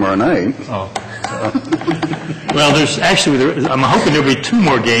playing tomorrow night. Oh. Well, I'm hoping there'll be 2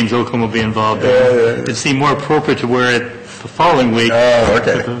 more games Oklahoma will be involved in. It'd seem more appropriate to wear it the following week. Oh,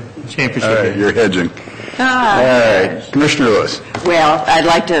 okay. For the championship All right, game. you're hedging. All right, Commissioner Lewis. Well, I'd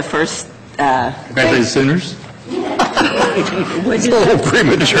like to first Congratulate the Sooners. It's a little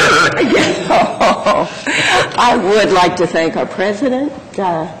premature. I would like to thank our president,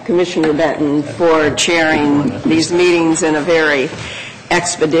 Commissioner Benton, for chairing these meetings in a very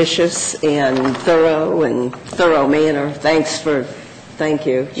expeditious and thorough manner. Thank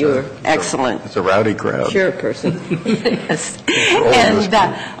you. You were excellent. It's a rowdy crowd. Chairperson. Yes. And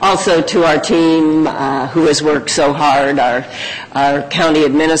also to our team who has worked so hard, our county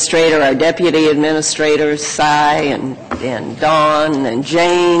administrator, our deputy administrators, Cy and Dawn and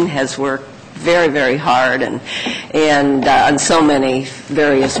Jane has worked very, very hard and on so many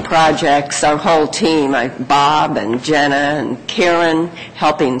various projects. Our whole team, Bob and Jenna and Karen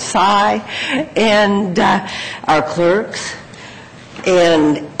helping Cy, and our clerks,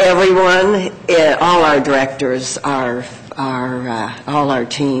 and everyone, all our directors, all our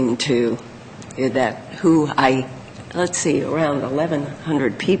team too, let's see, around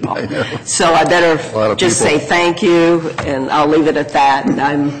 1,100 people. So I better just say thank you, and I'll leave it at that.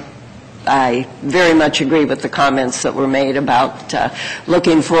 I very much agree with the comments that were made about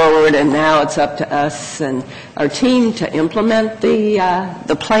looking forward, and now it's up to us and our team to implement the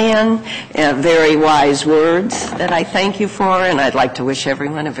plan. Very wise words that I thank you for, and I'd like to wish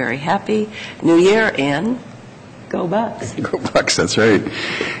everyone a very happy New Year, and go Bucks. Go Bucks, that's right.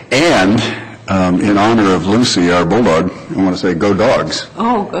 And in honor of Lucy, our bulldog, I want to say go Dogs.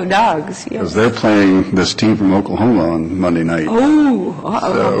 Oh, go Dogs, yes. Because they're playing this team from Oklahoma on Monday night. Oh,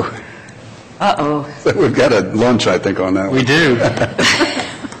 uh-oh. So, uh-oh. we've got a lunch, I think, on that one. We do.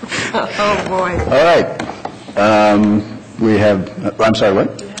 Oh, boy. All right. We have, I'm sorry,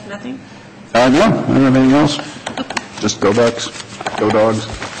 what? Do you have nothing? No, I don't have anything else. Just go Bucks, go Dogs,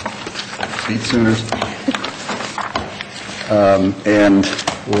 beat Sooners. And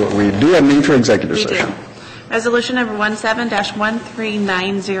we do have need for executive We session. do. Resolution number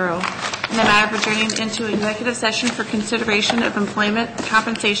 17-1390, in the matter of adjourning into executive session for consideration of employment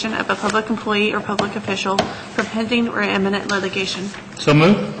compensation of a public employee or public official for pending or imminent litigation. So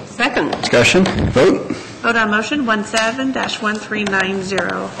move. Second. Discussion, vote. Vote on motion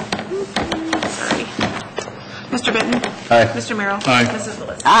 17-1390. Sorry. Mr. Benton? Aye. Mr. Merrill? Aye. Mrs.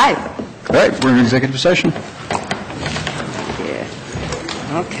 Lewis? Aye. All right, we're in executive session. Yeah.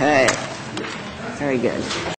 Okay. Very good.